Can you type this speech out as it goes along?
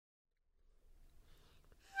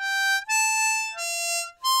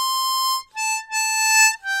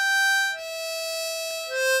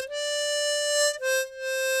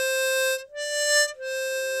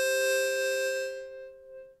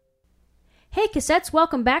Hey cassettes,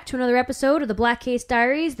 welcome back to another episode of the Black Case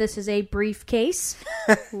Diaries. This is a brief case.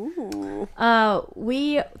 Ooh.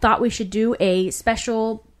 We thought we should do a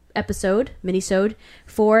special episode, minisode,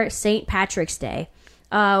 for St. Patrick's Day.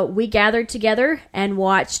 We gathered together and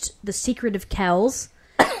watched The Secret of Kells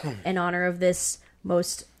in honor of this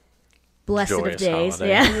most blessed joyous of days. holiday.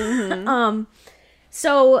 Yeah. Mm-hmm.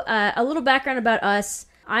 So a little background about us.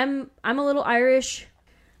 I'm a little Irish.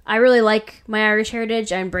 I really like my Irish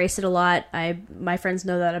heritage. I embrace it a lot. My friends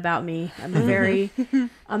know that about me. I'm very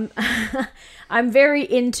I'm very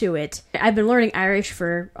into it. I've been learning Irish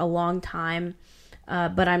for a long time,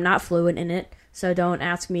 but I'm not fluent in it. So don't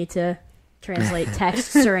ask me to translate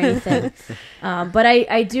texts or anything. But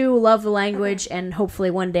I do love the language, and hopefully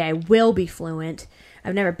one day I will be fluent.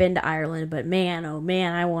 I've never been to Ireland, but man, oh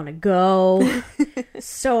man, I want to go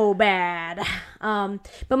so bad.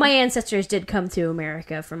 But my ancestors did come to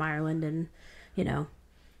America from Ireland and,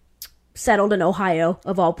 settled in Ohio,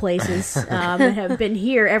 of all places, and have been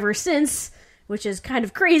here ever since, which is kind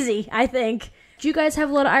of crazy, I think. Do you guys have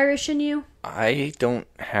a lot of Irish in you? I don't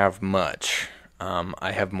have much.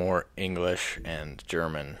 I have more English and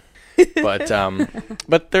German,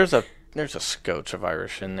 but there's a scotch of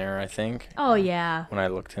Irish in there, I think. Oh, yeah. When I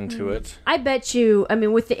looked into it. I bet you,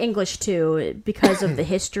 with the English, too, because of the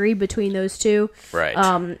history between those two. Right.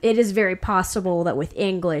 It is very possible that with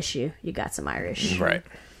English, you got some Irish. Right.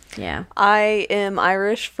 Yeah. I am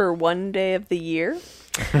Irish for one day of the year.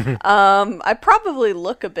 I probably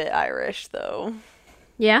look a bit Irish, though.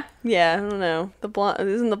 Yeah? Yeah, I don't know.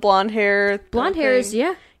 Isn't the blonde hair? Blonde hair is,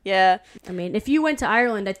 yeah. Yeah. If you went to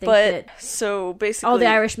Ireland, I think But, that so basically... all the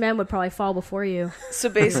Irish men would probably fall before you. So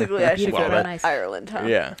basically, I should Well, go to nice. Ireland, huh?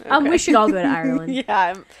 Yeah. Okay. We should all go to Ireland.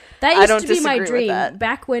 Yeah, That I used don't to be my disagree with dream.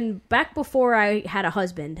 that. Back before I had a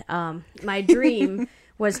husband. My dream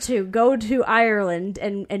was to go to Ireland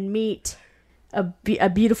and meet a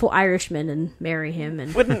beautiful Irishman and marry him.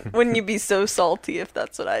 And Wouldn't you be so salty if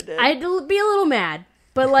that's what I did? I'd be a little mad,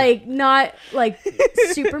 but not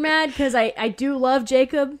super mad, because I do love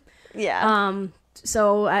Jacob. Yeah.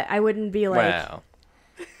 So I wouldn't be like. Wow.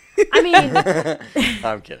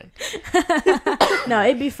 I'm kidding. No,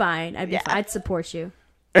 it'd be fine. I'd fine. I'd support you.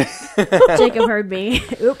 Jacob heard me.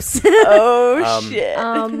 Oops. Oh, shit.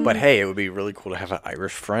 But hey, it would be really cool to have an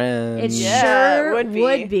Irish friend. It Yeah, sure it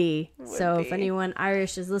would be. Would So if be. anyone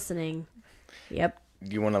Irish is listening, yep.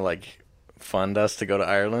 You want to fund us to go to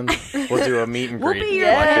Ireland? We'll do a meet and We'll greet. be your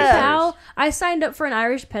Yeah. pen pal. I signed up for an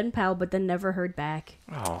Irish pen pal, but then never heard back.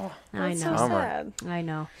 Oh, I That's know. so Bummer. sad. I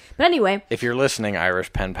know. But anyway, if you're listening,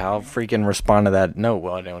 Irish pen pal, freaking respond to that note.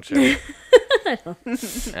 Well, don't you?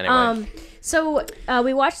 Anyway. so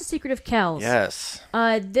we watched The Secret of Kells. Yes.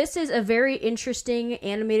 This is a very interesting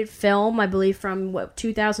animated film, I believe, from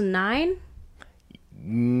 2009?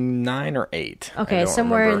 9 or 8. Okay,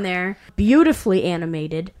 somewhere in there. Beautifully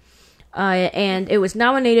animated. And it was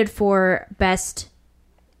nominated for Best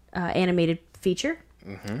Animated Feature.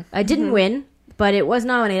 Mm-hmm. I didn't win, but it was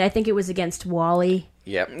nominated. I think it was against WALL-E.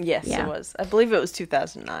 Yep. Yes, Yeah. it was. I believe it was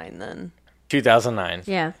 2009 then. 2009.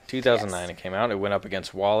 Yeah. 2009 Yes. it came out. It went up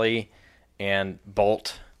against WALL-E and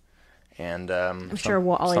Bolt and I'm sure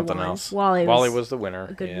WALL-E something won. else. WALL-E was the winner.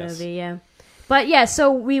 A good yes. movie, yeah. But yeah,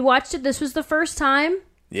 so we watched it. This was the first time.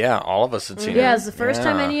 Yeah, all of us had seen it. Yeah, it was the first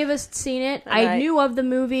time Yeah. any of us had seen it. And I knew of the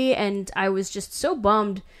movie, and I was just so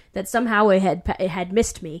bummed that somehow it had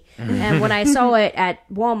missed me. And when I saw it at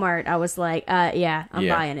Walmart, I was like, yeah, I'm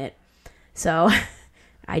Yeah. buying it. So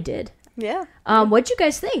I did. Yeah. What'd you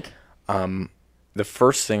guys think? The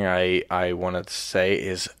first thing I wanted to say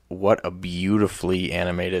is what a beautifully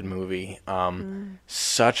animated movie.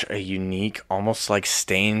 Such a unique, almost like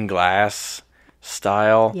stained glass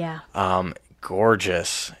style. Yeah.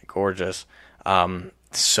 Gorgeous.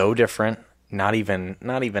 So different. Not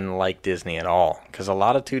even like Disney at all. Because a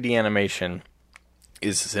lot of 2D animation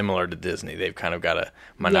is similar to Disney. They've kind of got a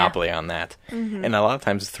monopoly on that. Mm-hmm. And a lot of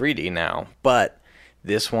times it's 3D now. But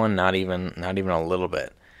this one, not even a little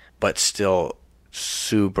bit. But still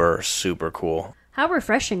super, super cool. How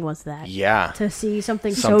refreshing was that? Yeah. To see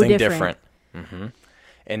something so different. Mm-hmm.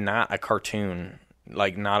 And not a cartoon.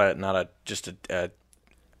 Like, not a just a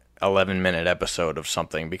 11-minute episode of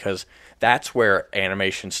something, because that's where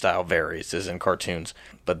animation style varies, is in cartoons.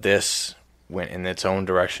 But this went in its own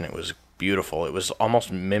direction. It was beautiful. It was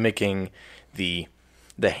almost mimicking the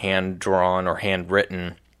hand-drawn or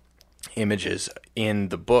handwritten images in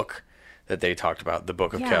the book that they talked about, the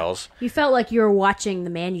Book of Kells. You felt like you were watching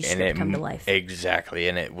the manuscript come to life. Exactly,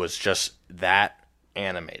 and it was just that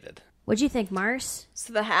animated. What'd you think, Mars?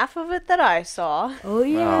 So the half of it that I saw, Oh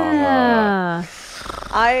yeah.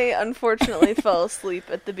 I unfortunately fell asleep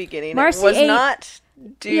at the beginning. Marcy It was ate- not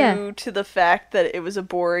due Yeah. to the fact that it was a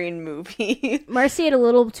boring movie. Marcy ate a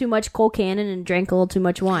little too much Cold Cannon and drank a little too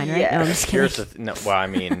much wine, right? Yeah. No, I'm just kidding. Here's well, I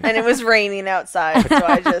mean, And it was raining outside, so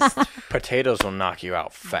I just potatoes will knock you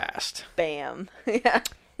out fast. bam. Yeah.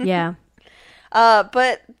 Yeah.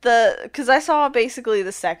 But because I saw basically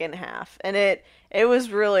the second half, and it was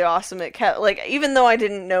really awesome. It kept, like, even though I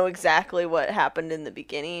didn't know exactly what happened in the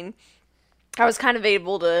beginning, I was kind of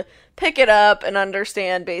able to pick it up and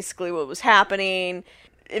understand basically what was happening.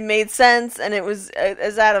 It made sense, and it was,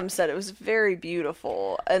 as Adam said, it was very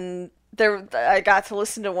beautiful. And I got to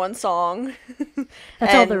listen to one song.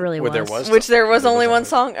 That's all there really Well, was. there was- Which there was There only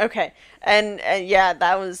was one only- song? Okay. And yeah,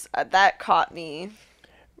 that caught me.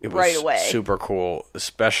 It was Right away. super cool,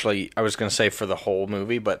 especially, I was going to say for the whole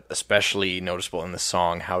movie, but especially noticeable in the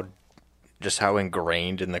song, how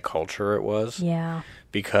ingrained in the culture it was. Yeah.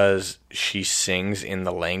 Because she sings in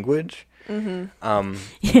the language,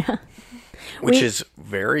 Yeah. which is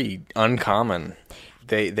very uncommon.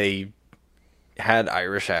 They had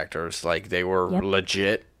Irish actors, like they were Yep.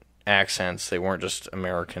 legit accents. They weren't just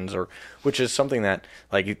Americans, which is something that,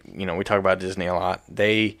 like, you know, we talk about Disney a lot.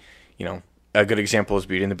 They, you know, a good example is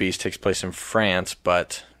Beauty and the Beast takes place in France,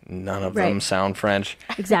 but none of them Right. sound French.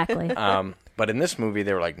 Exactly. But in this movie,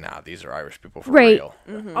 they were like, nah, these are Irish people for Right. real.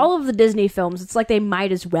 All of the Disney films, it's like they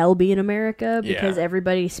might as well be in America because Yeah.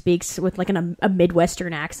 everybody speaks with like a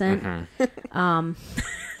Midwestern accent.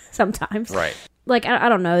 Sometimes. Right. Like, I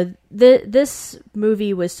don't know. This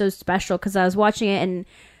movie was so special because I was watching it and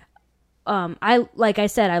like I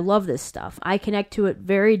said, I love this stuff. I connect to it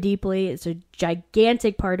very deeply. It's a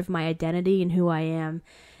gigantic part of my identity and who I am.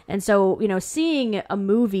 And so, you know, seeing a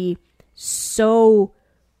movie so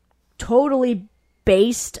totally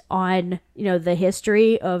based on, you know, the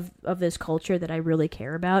history of this culture that I really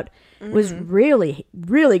care about was really,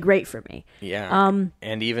 really great for me. Yeah.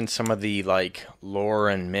 And even some of the, like, lore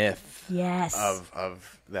and myth Yes.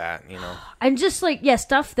 of that, you know. And just like, yeah,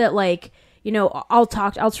 stuff that, like, you know, I'll try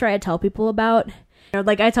to tell people about. You know,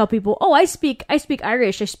 like, I tell people, oh, I speak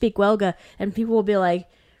Irish, I speak Welga, and people will be like,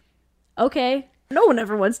 okay, no one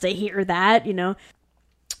ever wants to hear that, you know.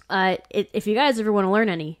 If you guys ever want to learn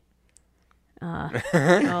any, I'll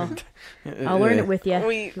learn it with you.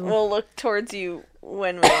 We will look towards you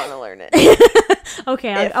when we want to learn it.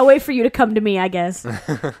 Okay, I'll wait for you to come to me, I guess.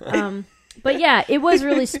 But yeah, it was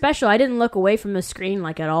really special. I didn't look away from the screen,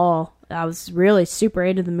 like, at all. I was really super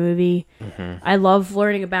into the movie. I love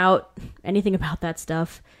learning about anything about that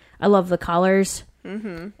stuff. I love the colors.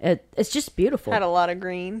 It's just beautiful. Had a lot of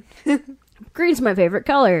green. Green's my favorite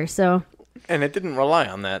color, so And it didn't rely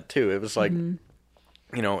on that, too. It was like, you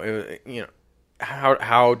know,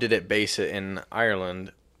 how did it base it in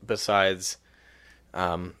Ireland besides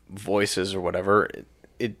voices or whatever?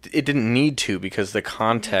 It didn't need to, because the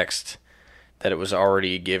context that it was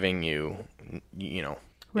already giving you, you know,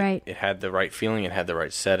 right. it had the right feeling, it had the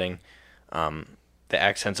right setting. The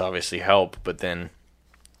accents obviously help, but then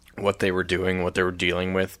what they were doing, what they were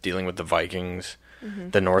dealing with the Vikings,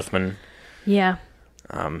 the Northmen, Yeah.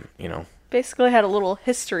 you know. Basically had a little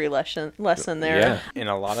history lesson there. Yeah, and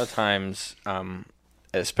a lot of times,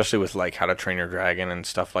 especially with, like, How to Train Your Dragon and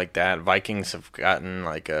stuff like that, Vikings have gotten,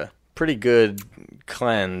 like, a pretty good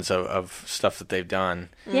cleanse of stuff that they've done.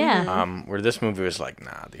 Yeah. Where this movie was like,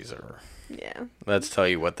 nah, these are... Yeah. Let's tell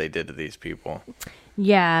you what they did to these people.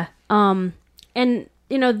 Yeah. And,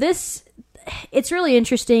 you know, it's really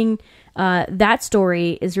interesting. That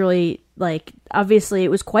story is really, like, obviously it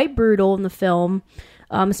was quite brutal in the film,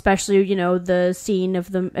 especially, you know, the scene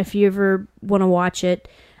of them. If you ever want to watch it,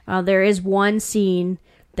 there is one scene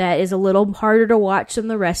that is a little harder to watch than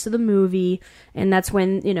the rest of the movie, and that's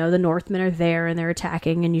when, you know, the Northmen are there and they're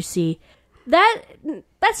attacking, and you see that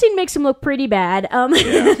scene makes him look pretty bad.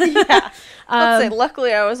 Let's say,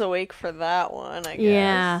 luckily I was awake for that one, I guess.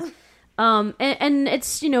 Yeah. And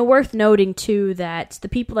it's, you know, worth noting too that the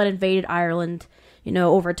people that invaded Ireland, you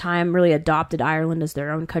know, over time really adopted Ireland as their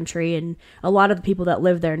own country, and a lot of the people that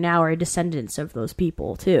live there now are descendants of those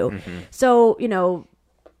people too. So, you know,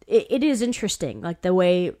 it is interesting, like the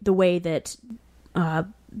way that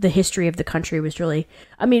the history of the country was really,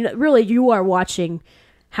 I mean, really, you are watching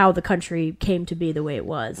how the country came to be the way it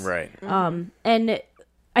was. Right. And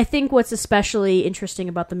I think what's especially interesting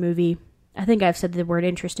about the movie, I think I've said the word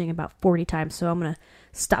interesting about 40 times, so I'm going to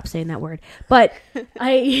stop saying that word. But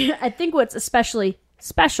I think what's especially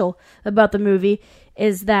special about the movie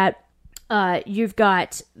is that you've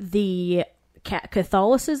got the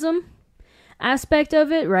Catholicism, aspect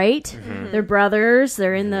of it, right? They're brothers.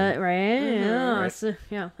 They're in the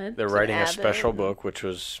They're writing a special book, which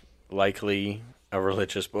was likely a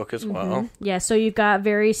religious book as well. Yeah, so you've got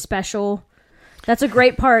very special. That's a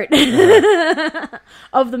great part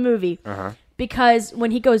of the movie because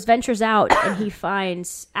when he ventures out and he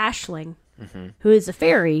finds Aisling, who is a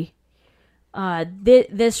fairy,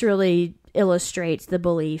 this really illustrates the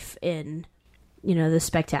belief in, the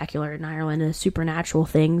spectacular in Ireland, the supernatural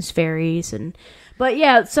things, fairies, but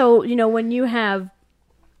yeah. So when you have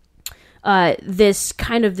this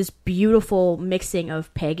beautiful mixing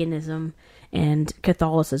of paganism and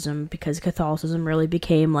Catholicism, because Catholicism really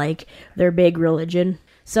became like their big religion.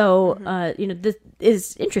 So, this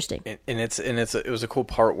is interesting. And it was a cool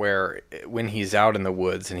part where when he's out in the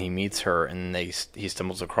woods and he meets her and he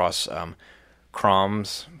stumbles across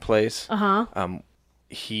Crom's place.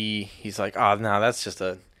 He's like, oh no, that's just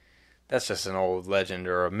an old legend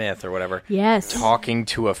or a myth or whatever. Yes. Talking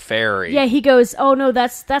to a fairy. Yeah, he goes, oh no,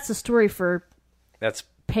 that's a story for that's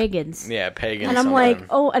pagans. Yeah, pagans. And I'm like,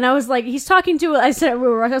 and I was like, he's talking to, I was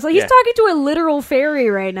like, he's talking to a literal fairy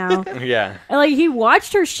right now. Yeah. And like, he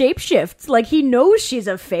watched her shapeshift. Like, he knows she's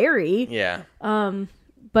a fairy. Yeah.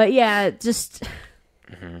 But yeah, just.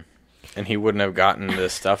 And he wouldn't have gotten the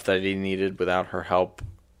stuff that he needed without her help.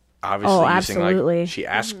 Obviously, absolutely. She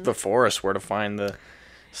asked the forest where to find the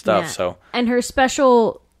stuff. Yeah. So, and her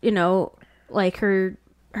special, like her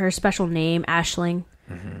special name, Aisling.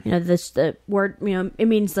 The word, it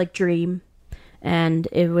means like dream, and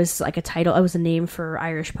it was like a title. It was a name for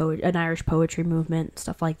an Irish poetry movement,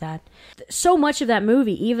 stuff like that. So much of that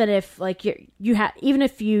movie, even if like even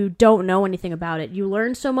if you don't know anything about it, you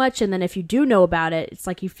learn so much, and then if you do know about it, it's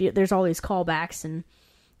like you feel there's all these callbacks, and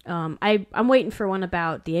I'm waiting for one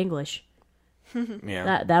about the English.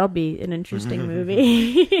 Yeah, that'll be an interesting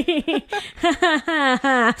movie.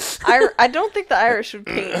 I don't think the Irish would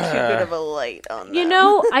paint too good of a light on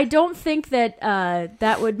them. I don't think that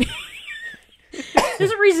that would be.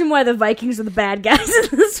 There's a reason why the Vikings are the bad guys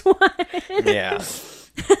in this one. Yeah.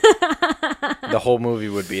 The whole movie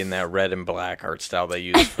would be in that red and black art style they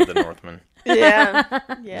used for the Northmen. Yeah.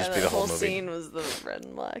 Just be the whole movie. Scene was the red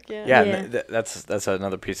and black. Yeah. Yeah, and that's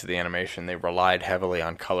another piece of the animation. They relied heavily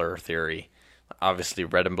on color theory. Obviously,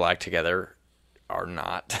 red and black together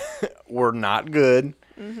were not good.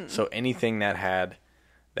 So anything that had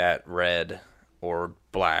that red or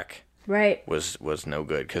black was no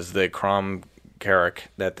good, because the Crom Carrick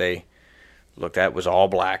that they looked at was all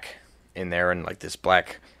black in there, and like this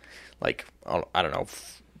black, like, I don't know,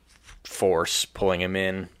 force pulling him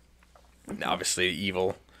in. Obviously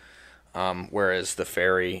evil. Whereas the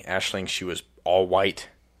fairy Aisling, she was all white.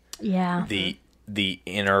 Yeah. The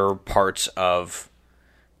inner parts of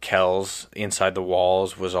Kells, inside the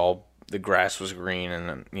walls, was all, the grass was green,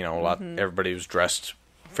 and everybody was dressed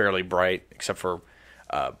fairly bright, except for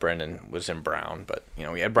Brendan was in brown, but he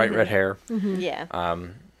had bright red hair. Yeah.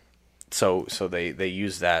 So they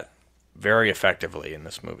used that very effectively in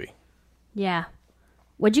this movie. Yeah.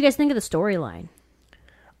 What'd you guys think of the storyline?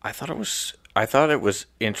 I thought it was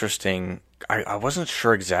interesting. I wasn't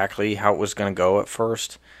sure exactly how it was going to go at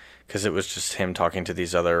first, because it was just him talking to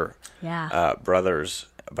these other brothers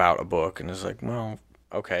about a book, and it's like, well,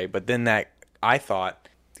 okay. But then I thought,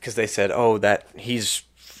 because they said, oh, that he's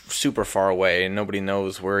super far away and nobody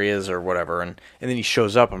knows where he is or whatever, and then he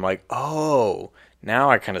shows up. I'm like, oh, now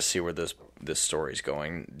I kind of see where this story's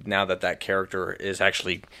going, now that character is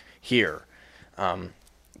actually here.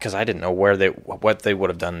 Because I didn't know what they would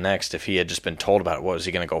have done next if he had just been told about it. Was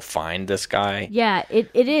he going to go find this guy? Yeah, it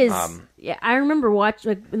is. Yeah, I remember watching,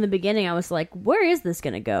 like, in the beginning. I was like, "Where is this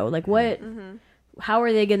going to go? Like, what? How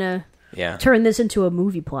are they going to turn this into a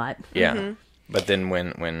movie plot?" Yeah, but then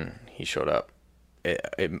when he showed up,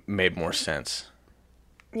 it made more sense.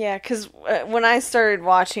 Yeah, because when I started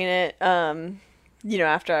watching it,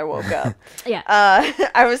 after I woke up,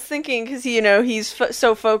 I was thinking, because he's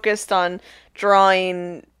so focused on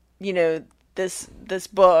drawing, this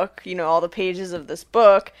book, all the pages of this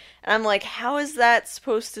book, and I'm like, how is that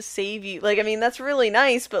supposed to save you? Like, I mean, that's really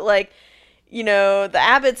nice, but like, the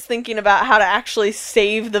abbot's thinking about how to actually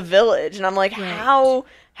save the village, and I'm like, how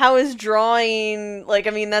is drawing, like,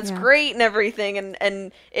 I mean, that's great and everything,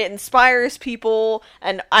 and it inspires people,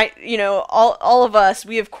 and all of us,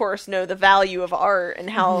 we of course know the value of art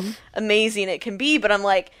and how amazing it can be, but I'm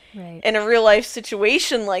like, in a real life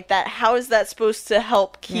situation like that, how is that supposed to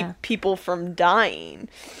help keep people from dying?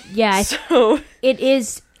 Yeah, so it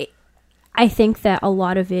is. I think that a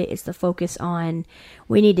lot of it is the focus on,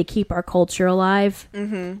 we need to keep our culture alive,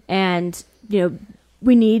 and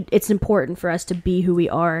it's important for us to be who we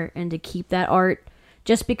are and to keep that art.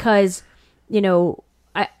 Just because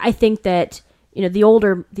I think that, the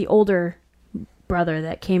older brother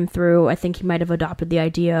that came through, I think he might have adopted the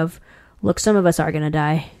idea of, look, some of us are going to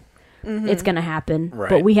die. Mm-hmm. It's going to happen. Right.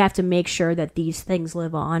 But we have to make sure that these things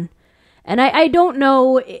live on. And I don't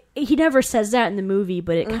know, he never says that in the movie,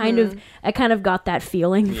 but I kind of got that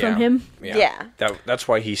feeling from him. Yeah. That's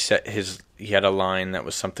why he had a line that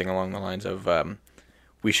was something along the lines of,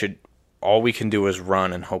 all we can do is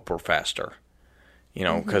run and hope we're faster.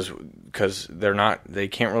 Because they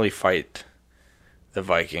can't really fight the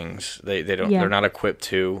Vikings. They're not equipped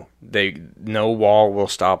to. No wall will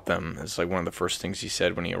stop them. It's like one of the first things he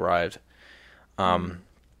said when he arrived.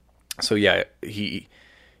 So yeah, he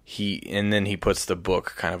and then he puts the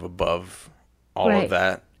book kind of above all of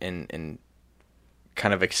that and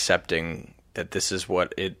kind of accepting that this is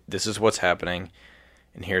what's happening,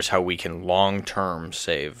 and here's how we can long term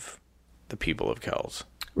save the people of Kells.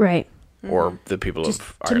 Right. Or the people just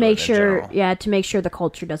of to Ireland make sure, in general. to make sure the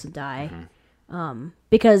culture doesn't die.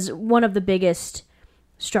 Because one of the biggest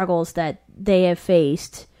struggles that they have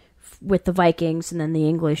faced with the Vikings and then the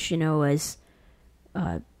English, is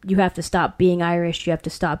you have to stop being Irish, you have to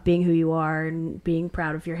stop being who you are and being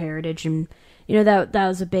proud of your heritage, and that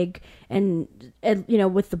was a big and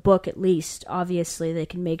with the book, at least, obviously they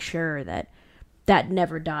can make sure that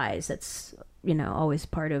never dies. That's always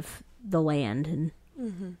part of the land, and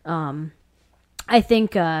I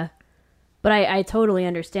think but I totally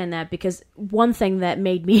understand that, because one thing that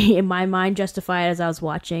made me in my mind justify it as I was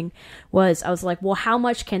watching was, I was like, well, how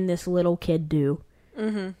much can this little kid do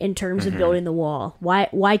in terms of building the wall?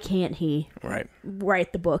 Why can't he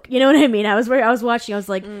write the book? You know what I mean? I was watching, I was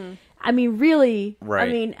like, I mean, really? Right.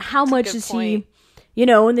 I mean, how That's a much good is point.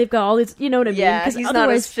 he? And they've got all these, you know what I mean? Yeah, 'Cause he's not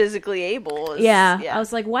as physically able. I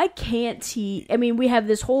was like, why can't he? I mean, we have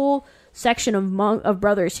this whole section of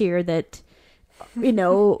brothers here that,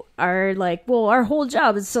 are like, well, our whole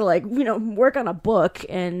job is to, like, work on a book,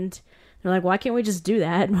 and they're like, why can't we just do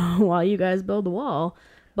that while you guys build the wall?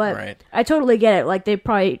 But I totally get it. Like, they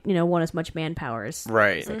probably, want as much manpower as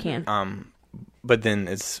they can. But then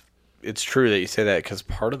it's true that you say that, because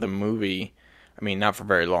part of the movie, I mean, not for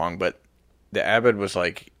very long, but the abbot was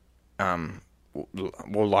like,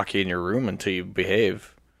 we'll lock you in your room until you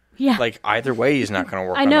behave. Yeah. Like, either way, he's not going to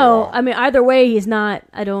work I on know. the wall. I mean, either way, he's not.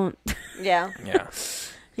 I don't. Yeah. Yeah.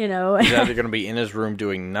 He's either going to be in his room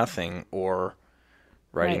doing nothing or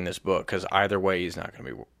writing this book, because either way, he's not going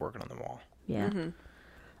to be working on the wall. Yeah.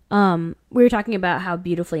 We were talking about how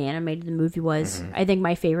beautifully animated the movie was. I think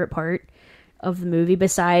my favorite part of the movie,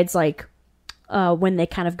 besides, like, when they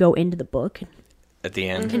kind of go into the book At the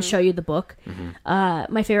end. and show you the book,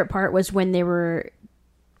 my favorite part was when they were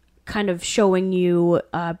kind of showing you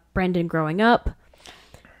Brendan growing up.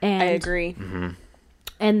 And I agree.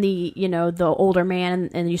 And the the older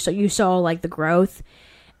man, and you saw like the growth,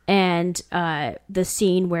 and the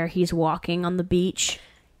scene where he's walking on the beach,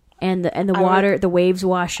 and the waves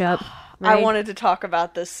wash up. Right? I wanted to talk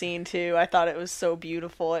about this scene too. I thought it was so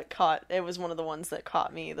beautiful. It was one of the ones that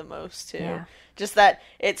caught me the most too. Yeah. Just that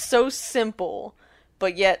it's so simple,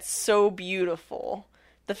 but yet so beautiful.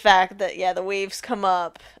 The fact that the waves come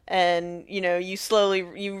up, and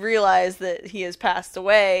you realize that he has passed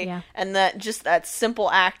away, and that just that simple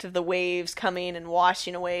act of the waves coming and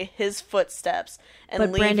washing away his footsteps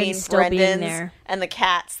and leaving Brendan's still being there, and the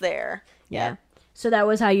cat's there. Yeah. So that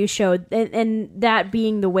was how you showed, and that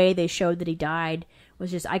being the way they showed that he died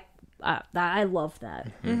was just I love that.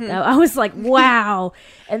 I was like, wow,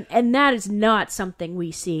 and that is not something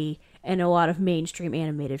we see in a lot of mainstream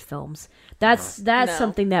animated films. That's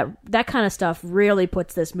something that kind of stuff really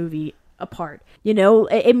puts this movie apart.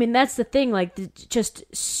 I mean, that's the thing, like, just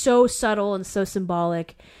so subtle and so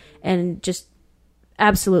symbolic and just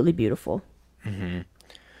absolutely beautiful.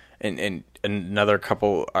 And another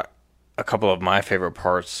couple, a couple of my favorite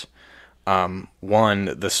parts. One,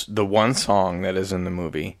 the one song that is in the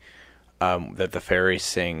movie that the fairy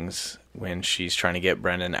sings when she's trying to get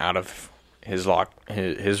Brendan out of his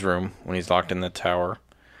room when he's locked in the tower,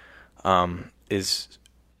 is,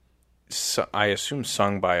 I assume,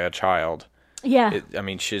 sung by a child. Yeah. I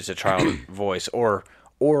mean, she's a child voice, or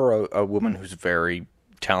a woman who's very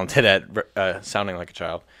talented at sounding like a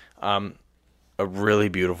child. A really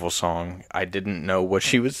beautiful song. I didn't know what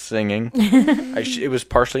she was singing. It was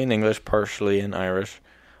partially in English, partially in Irish,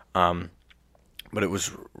 but it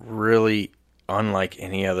was really unlike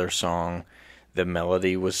any other song. The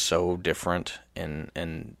melody was so different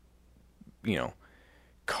and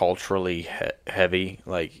culturally heavy,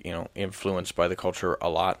 like, influenced by the culture a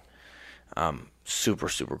lot. Super,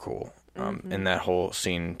 super cool. And that whole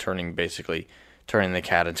scene turning the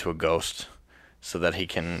cat into a ghost so that he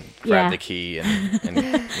can grab Yeah. the key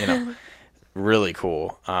and really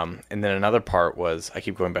cool. And then another part was, I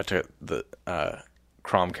keep going back to the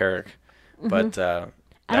Crom Carrick, but I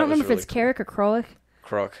don't remember if it's Carrick or Croak.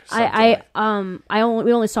 Crook. We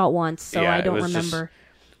only saw it once, so Yeah, I it don't was just remember.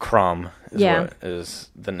 Crom is Yeah. what is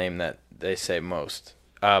the name that they say most.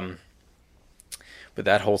 But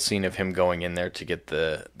that whole scene of him going in there to get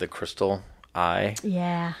the crystal eye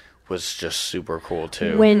Yeah. was just super cool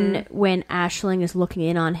too. When Aisling is looking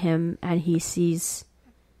in on him and he sees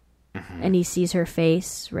her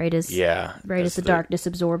face right as the darkness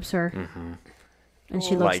absorbs her, and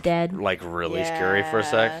she looks dead. Like really scary for a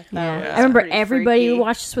sec. Yeah. I remember pretty everybody freaky.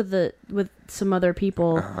 watched this with some other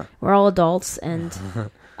people. We're all adults, and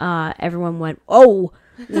everyone went, "Oh!"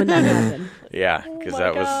 when that happened. Yeah, because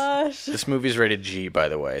that was Gosh. this movie's rated G, by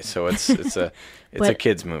the way, so it's a But-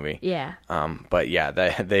 kids movie. Yeah. But yeah,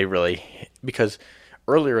 they really, because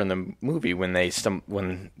earlier in the movie when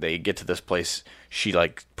they get to this place, she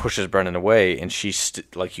like pushes Brendan away, and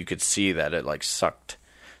like you could see that it like sucked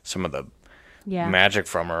some of the magic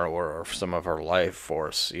from her or some of her life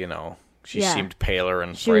force. She seemed paler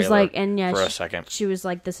and She was frailer like, and for a second. she was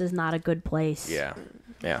like, "This is not a good place." Yeah,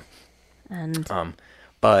 yeah. And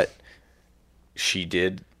But she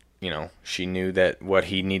did, she knew that what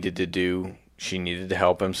he needed to do, she needed to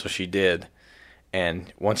help him, so she did.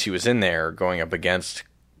 And once he was in there, going up against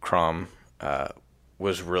Crom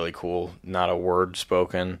was really cool. Not a word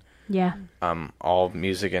spoken. yeah, All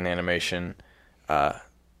music and animation.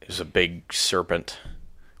 It was a big serpent,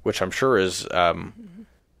 which I'm sure is, the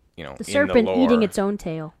in serpent the lore. eating its own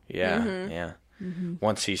tail. Yeah, yeah.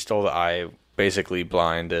 Once he stole the eye, basically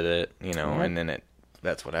blinded it, and then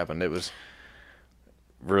that's what happened. It was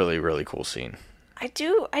really, really cool scene. I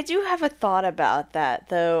do have a thought about that,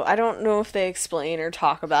 though. I don't know if they explain or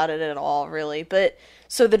talk about it at all, really. But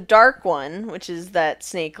so the dark one, which is that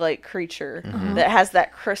snake-like creature that has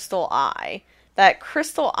that crystal eye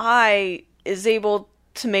is able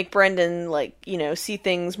to make Brendan, see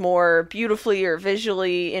things more beautifully or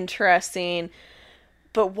visually interesting.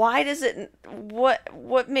 But why does it?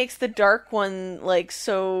 What makes the dark one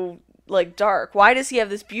so dark? Why does he have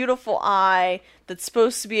this beautiful eye that's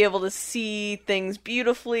supposed to be able to see things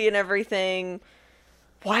beautifully and everything?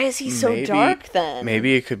 Why is he so dark then?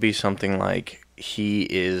 Maybe it could be something like he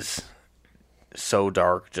is so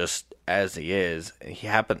dark just as he is.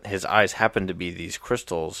 His eyes happen to be these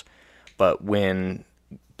crystals, but when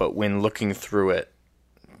looking through it,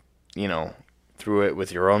 through it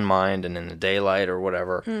with your own mind and in the daylight or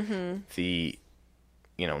whatever, the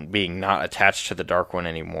being not attached to the dark one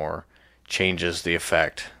anymore changes the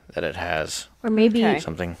effect that it has. Or maybe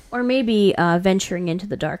something. Or maybe venturing into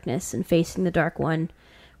the darkness and facing the dark one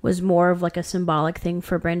was more of like a symbolic thing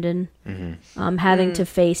for Brendan. Having to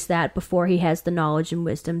face that before he has the knowledge and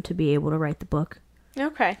wisdom to be able to write the book.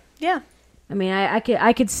 Okay. Yeah. I mean, I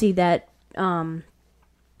could see that.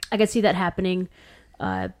 I could see that happening,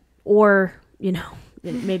 or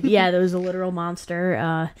maybe there was a literal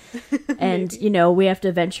monster, and we have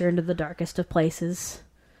to venture into the darkest of places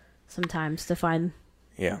sometimes to find.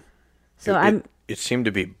 Yeah. So It seemed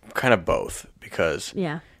to be kind of both because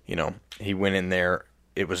yeah. He went in there.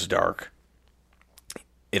 It was dark.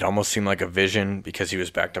 It almost seemed like a vision because he was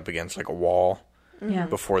backed up against like a wall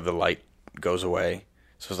before the light goes away.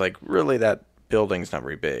 So it's like, really, that building's not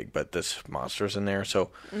very big, but this monster's in there.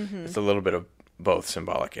 So it's a little bit of both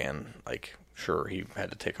symbolic and like, sure, he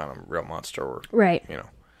had to take on a real monster or, Right.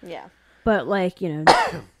 Yeah. But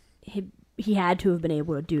he had to have been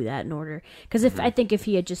able to do that in order. Because I think if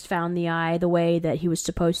he had just found the eye the way that he was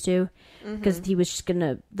supposed to, because he was just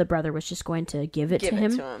the brother was just going to give it to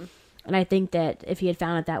him. And I think that if he had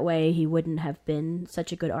found it that way, he wouldn't have been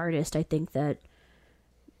such a good artist. I think that,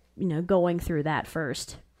 going through that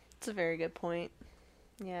first. That's a very good point.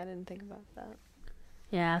 Yeah, I didn't think about that.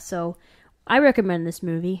 Yeah, so I recommend this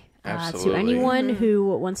movie to Absolutely. anyone who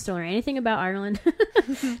wants to learn anything about Ireland.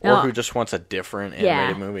 or who just wants a different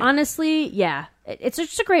animated movie. Honestly, yeah. It's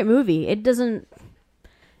just a great movie. It doesn't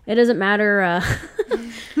matter.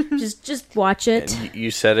 Just watch it. And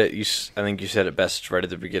you said it. I think you said it best right at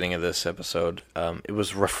the beginning of this episode. It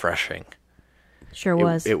was refreshing. Sure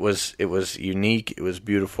was. It was unique. It was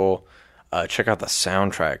beautiful. Check out the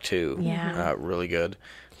soundtrack too. Yeah. Really good.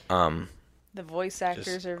 The voice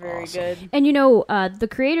actors are very awesome. good. And the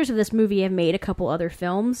creators of this movie have made a couple other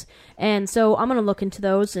films, and so I'm gonna look into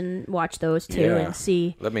those and watch those too and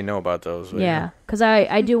see. Let me know about those. Yeah, because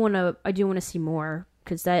I do want to see more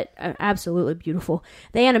because that absolutely beautiful.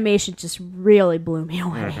 The animation just really blew me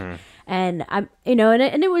away, and I'm and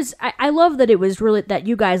it was I love that it was really that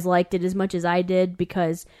you guys liked it as much as I did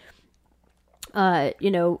because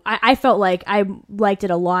I felt like I liked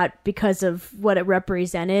it a lot because of what it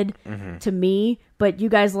represented to me, but you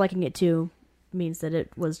guys liking it too means that it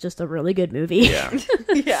was just a really good movie. Yeah.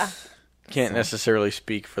 Yeah. Can't necessarily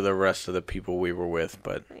speak for the rest of the people we were with,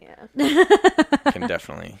 but Yeah. can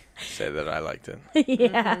definitely say that I liked it.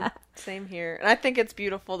 Yeah. Same here. And I think it's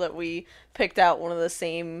beautiful that we picked out one of the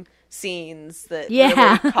same scenes that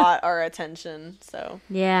Yeah. really caught our attention. So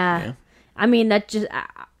Yeah. I mean, that just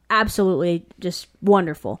absolutely just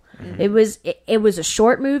wonderful. It was a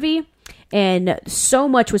short movie, and so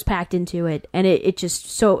much was packed into it, and it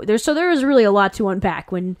just there was really a lot to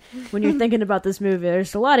unpack when you're thinking about this movie.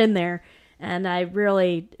 There's a lot in there, and I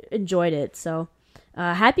really enjoyed it. So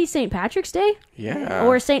happy St. Patrick's Day. Yeah.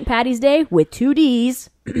 Or St. Patty's Day with 2 D's,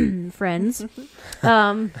 friends.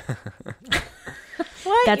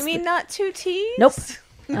 what? That's You mean not 2 T's? Nope.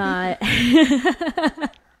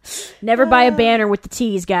 Never buy a banner with the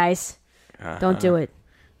T's, guys. Don't do it.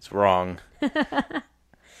 It's wrong.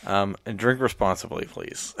 And drink responsibly,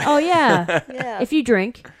 please. Oh, yeah. Yeah. If you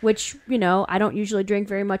drink, which, I don't usually drink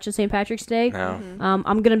very much on St. Patrick's Day. No.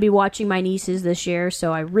 I'm going to be watching my nieces this year,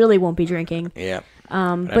 so I really won't be drinking. Yeah.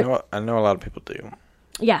 But I know a lot of people do.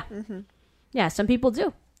 yeah. Yeah, some people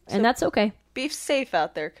do. And that's okay. Be safe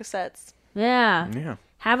out there, cassettes. Yeah. Yeah.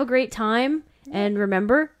 Have a great time. And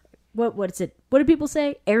remember, what is it? What do people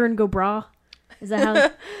say? Aaron go bra? Is that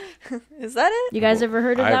how... Is that it? You guys ever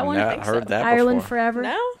heard of that one? I've not heard that Ireland before. Forever?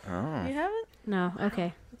 No? Oh. You haven't? No.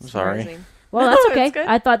 Okay. I'm sorry. Surprising. Well, that's No, okay. it's good.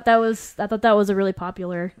 I thought that was a really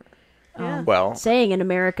popular Yeah. Well, saying in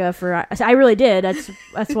America for. I really did.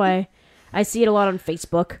 That's why I see it a lot on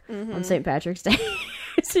Facebook on St. Patrick's Day.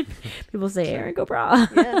 People say Aaron go bra.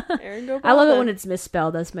 Yeah. Aaron go I love it Bravo. when it's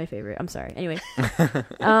misspelled. That's my favorite. I'm sorry. Anyway,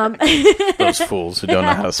 those fools who don't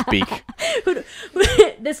know how to speak.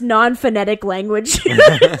 this non-phonetic language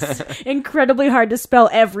is incredibly hard to spell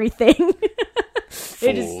everything.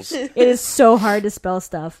 Fools. It is so hard to spell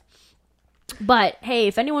stuff. But hey,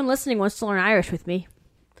 if anyone listening wants to learn Irish with me,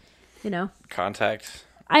 Contact.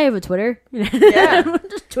 I have a Twitter. Yeah.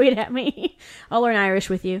 Just tweet at me. I'll learn Irish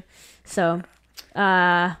with you. So,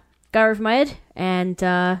 Garv Maid, and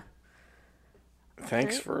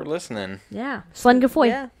Thanks for listening. yeah, Slán go foy.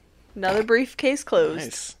 Yeah. Another briefcase closed.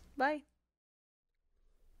 Nice. Bye.